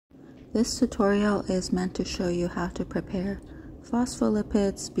This tutorial is meant to show you how to prepare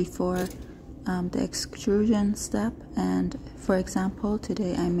phospholipids before the extrusion step, and for example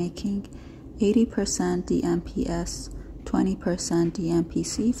today I'm making 80% dmps, 20%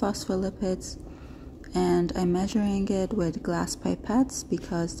 dmpc phospholipids, and I'm measuring it with glass pipettes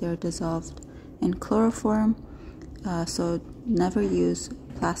because they're dissolved in chloroform, so never use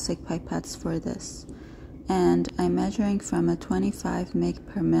plastic pipettes for this. And I'm measuring from a 25 mg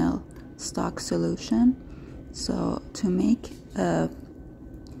per ml stock solution. So to make a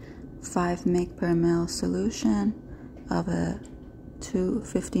 5 mg per ml solution of a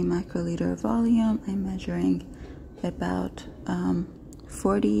 250 microliter volume, I'm measuring about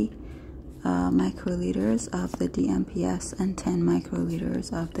 40 microliters of the dmps and 10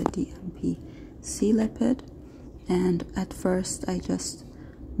 microliters of the dmpc lipid. And at first I just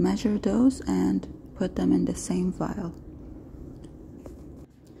measure those and put them in the same vial.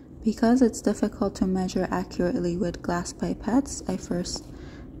 Because it's difficult to measure accurately with glass pipettes, I first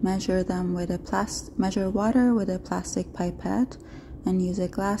measure them with measure water with a plastic pipette and use a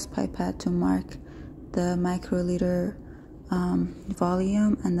glass pipette to mark the microliter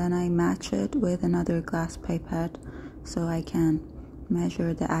volume, and then I match it with another glass pipette so I can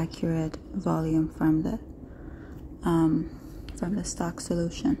measure the accurate volume from the stock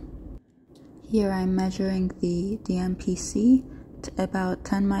solution. Here I'm measuring the dmpc to about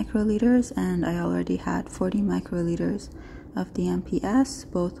 10 microliters, and I already had 40 microliters of dmps.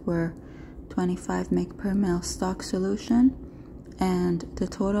 Both were 25 mg per ml stock solution, and the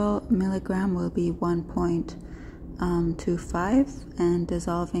total milligram will be 1.25, and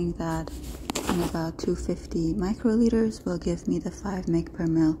dissolving that in about 250 microliters will give me the 5 mg per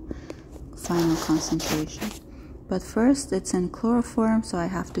ml final concentration. But first it's in chloroform, so I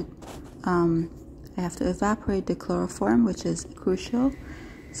have to evaporate the chloroform, which is crucial.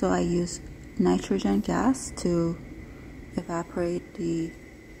 So I use nitrogen gas to evaporate the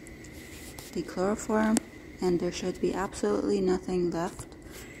chloroform, and there should be absolutely nothing left,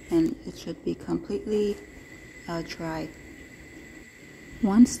 and it should be completely dry.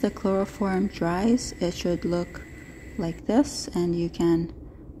 Once the chloroform dries, it should look like this, and you can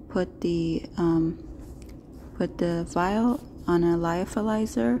put the vial on a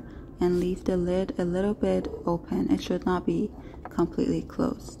lyophilizer and leave the lid a little bit open. It should not be completely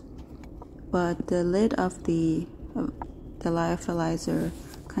closed, but the lid of the lyophilizer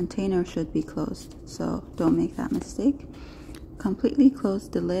container should be closed, so don't make that mistake. Completely close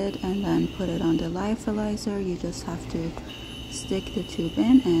the lid and then put it on the lyophilizer. You just have to stick the tube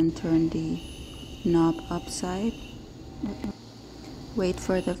in and turn the knob upside. Wait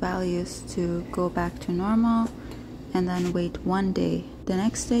for the values to go back to normal, and then wait 1 day. The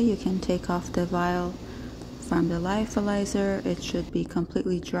next day you can take off the vial from the lyophilizer. It should be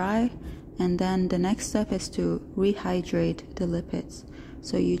completely dry, and then the next step is to rehydrate the lipids.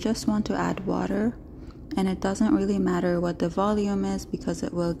 So you just want to add water, and it doesn't really matter what the volume is because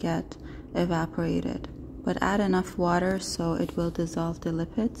it will get evaporated, but add enough water so it will dissolve the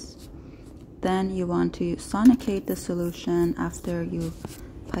lipids. Then you want to sonicate the solution after you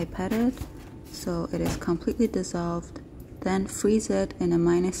pipette it so it is completely dissolved. Then freeze it in a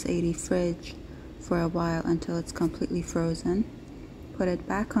 -80 fridge for a while until it's completely frozen. Put it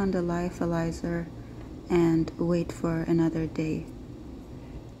back on the lyophilizer and wait for another day.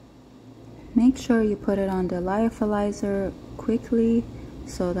 Make sure you put it on the lyophilizer quickly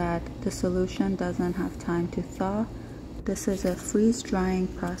so that the solution doesn't have time to thaw. This is a freeze drying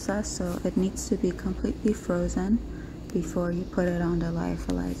process, so it needs to be completely frozen before you put it on the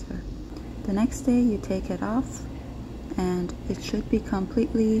lyophilizer. The next day you take it off, and it should be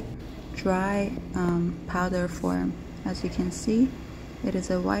completely dry powder form. As you can see, it is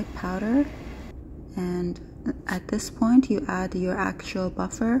a white powder, and at this point you add your actual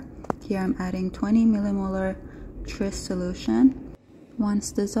buffer. Here I'm adding 20 millimolar tris solution.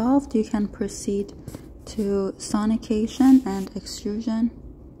 Once dissolved, you can proceed to sonication and extrusion.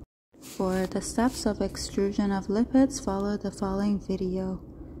 For the steps of extrusion of lipids, follow the following video.